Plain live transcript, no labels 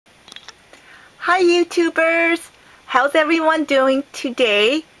Hi YouTubers! How's everyone doing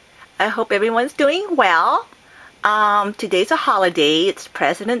today? I hope everyone's doing well. Today's a holiday. It's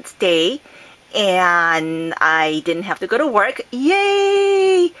President's Day and I didn't have to go to work.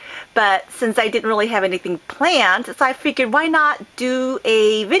 Yay! But since I didn't really have anything planned, so I figured why not do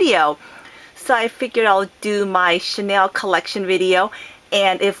a video? So I figured I'll do my Chanel collection video,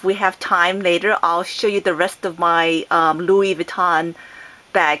 and if we have time later I'll show you the rest of my Louis Vuitton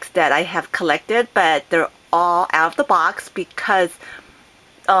bags that I have collected, but they're all out of the box because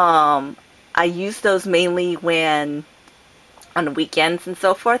I use those mainly when on the weekends and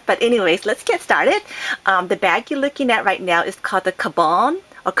so forth. But anyways, let's get started. The bag you're looking at right now is called the Cabone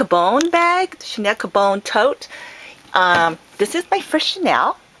bag, the Chanel Cabone tote. This is my first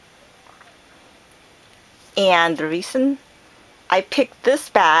Chanel, and the reason I picked this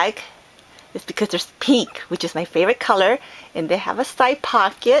bag is because there's pink, which is my favorite color, and they have a side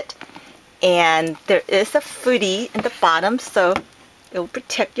pocket, and there is a footie in the bottom so it will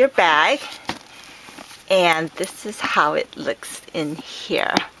protect your bag. And this is how it looks in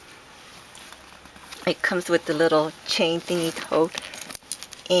here. It comes with the little chain thingy tote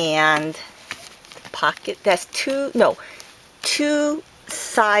and the pocket. That's two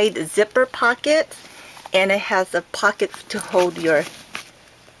side zipper pockets, and it has a pocket to hold your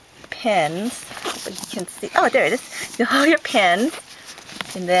pens. So you can see, oh, there it is. You hold your pens,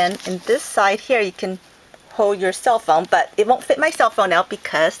 and then in this side here you can hold your cell phone, but it won't fit my cell phone out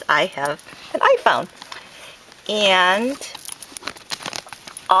because I have an iPhone. And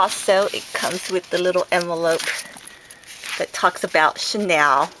also it comes with the little envelope that talks about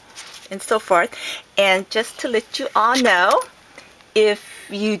Chanel and so forth. And just to let you all know, if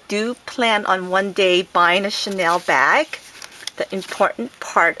you do plan on one day buying a Chanel bag, the important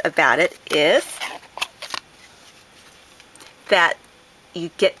part about it is that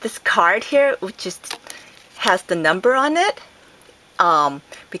you get this card here, which has the number on it,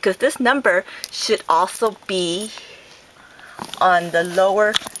 because this number should also be on the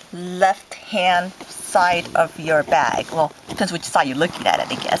lower left hand side of your bag. Well, depends which side you're looking at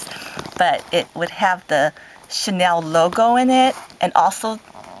it, I guess, but it would have the Chanel logo in it and also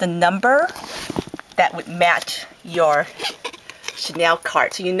the number that would match your Chanel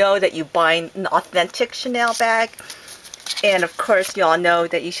card, so you know that you're buying an authentic Chanel bag. And of course you all know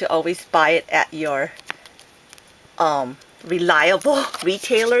that you should always buy it at your reliable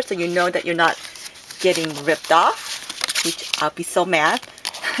retailer, so you know that you're not getting ripped off, which I'll be so mad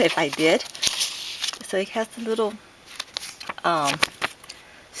if I did. So it has a little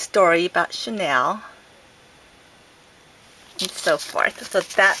story about Chanel and so forth. So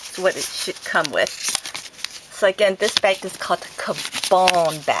that's what it should come with. So again, this bag is called the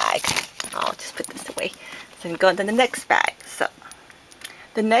Cabone bag. I'll just put this away. So I'm going to the next bag. So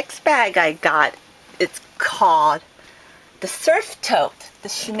the next bag I got, it's called the Surf Tote, the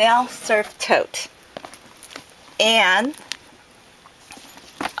Chanel Surf Tote. And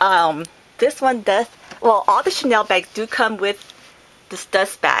this one does, well, all the Chanel bags do come with this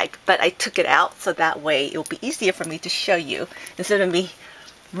dust bag, but I took it out so that way it will be easier for me to show you instead of me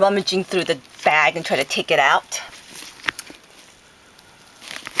rummaging through the bag and try to take it out.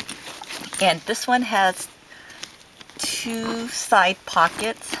 And this one has two side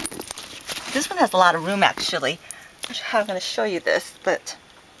pockets. This one has a lot of room actually. I'm not sure how I'm going to show you this, but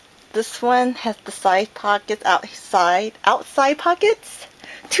this one has the side pockets, outside pockets,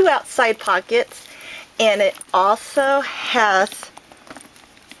 two outside pockets, and it also has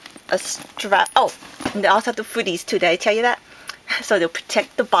a strap. Oh, and they also have the footies too. Did I tell you that? So they'll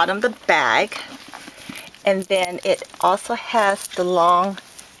protect the bottom of the bag, and then it also has the long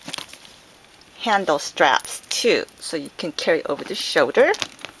handle straps too, so you can carry over the shoulder.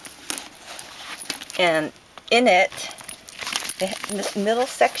 And in it, in this middle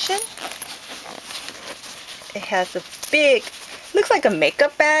section, it has a big, looks like a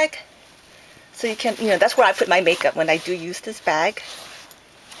makeup bag, so you can, that's where I put my makeup when I do use this bag.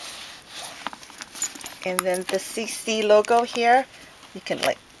 And then the CC logo here, you can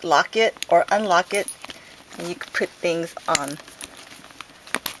like lock it or unlock it, and you can put things on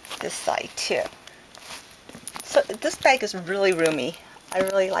this side too. So this bag is really roomy. I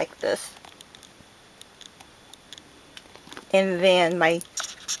really like this. And then my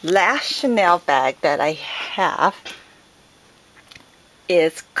last Chanel bag that I have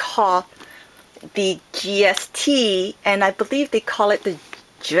is called the GST, and I believe they call it the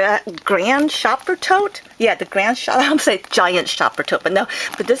Grand Shopper Tote. Yeah, the Grand Shopper. I'm saying Giant Shopper Tote, but no.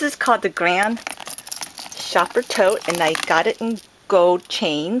 But this is called the Grand Shopper Tote, and I got it in gold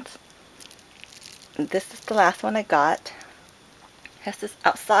chains. And this is the last one I got. It has this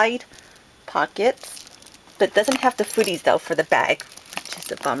outside pockets, but it doesn't have the footies though for the bag, which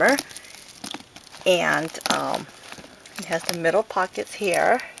is a bummer. And it has the middle pockets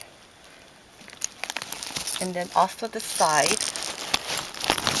here, and then also the side.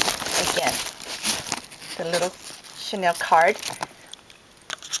 Again, the little Chanel card.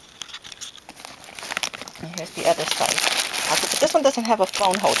 And here's the other side pocket, but this one doesn't have a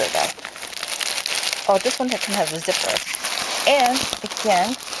phone holder though. Oh, this one can have a zipper. And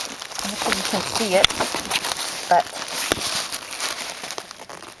again, I'm not sure you can see it, but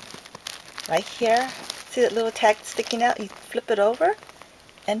right here, see that little tag sticking out? You flip it over,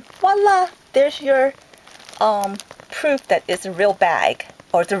 and voila! There's your proof that it's a real bag,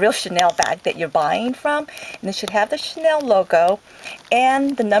 or it's a real Chanel bag that you're buying from. And it should have the Chanel logo,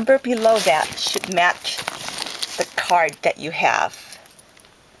 and the number below that should match the card that you have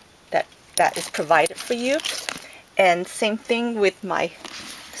that is provided for you. And same thing with my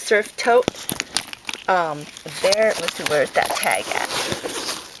surf tote. There, let's see, where's that tag at?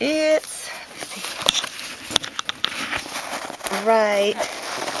 It's, let's see,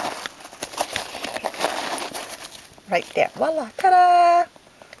 right there. Voila, ta-da!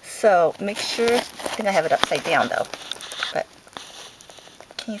 So make sure, I think I have it upside down though, but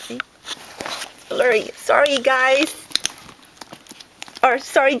can you see? Blurry. Sorry guys, or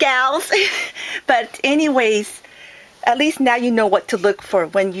sorry gals. But anyways, at least now you know what to look for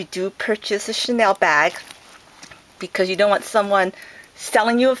when you do purchase a Chanel bag, because you don't want someone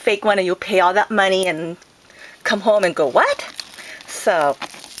selling you a fake one and you'll pay all that money and come home and go, what? So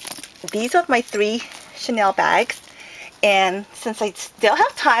these are my 3 Chanel bags, and since I still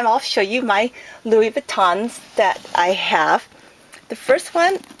have time, I'll show you my Louis Vuittons that I have. The first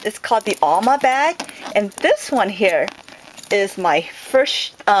one is called the Alma bag, and this one here is my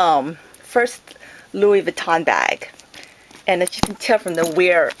first Louis Vuitton bag. And as you can tell from the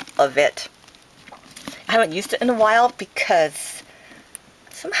wear of it, I haven't used it in a while because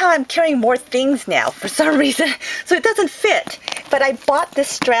somehow I'm carrying more things now for some reason, so it doesn't fit. But I bought this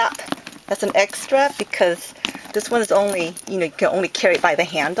strap as an extra because this one is only, you can only carry it by the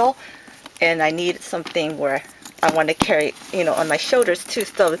handle, and I needed something where I want to carry, on my shoulders too.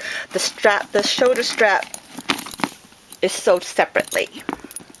 So the shoulder strap is sewed separately,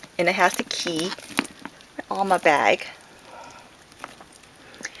 and it has the key on my bag.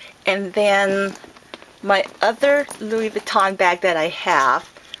 And then my other Louis Vuitton bag that I have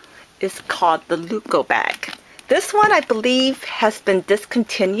is called the Luco bag. This one, I believe, has been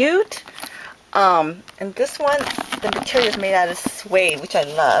discontinued. And this one, the material is made out of suede, which I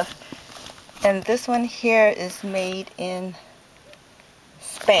love. And this one here is made in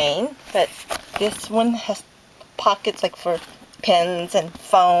Spain, but this one has pockets like for pens and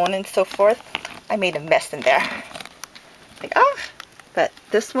phone and so forth. I made a mess in there. Like, oh. But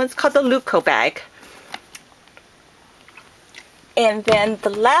this one's called the Luco bag. And then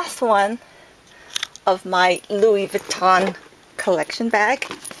the last one of my Louis Vuitton collection bag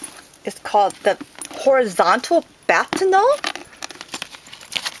is called the Horizontal Bâtonneau.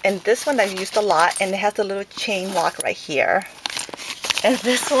 And this one I've used a lot, and it has a little chain lock right here. And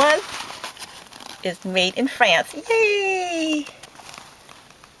this one is made in France. Yay!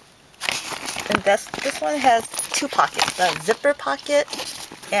 And this one has 2 pockets, a zipper pocket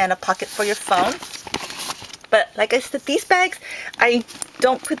and a pocket for your phone. But like I said, these bags, I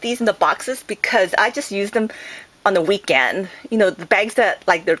don't put these in the boxes because I just use them on the weekend. The bags that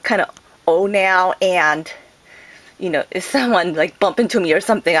they're kind of old now, and if someone bump into me or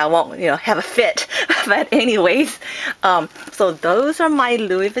something, I won't have a fit. But anyways, so those are my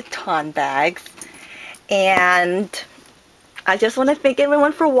Louis Vuitton bags, and I just want to thank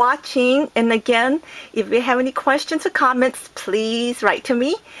everyone for watching. And again, if you have any questions or comments, please write to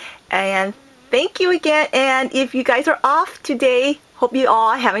me. And thank you again. And if you guys are off today, hope you all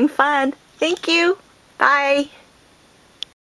are having fun. Thank you. Bye.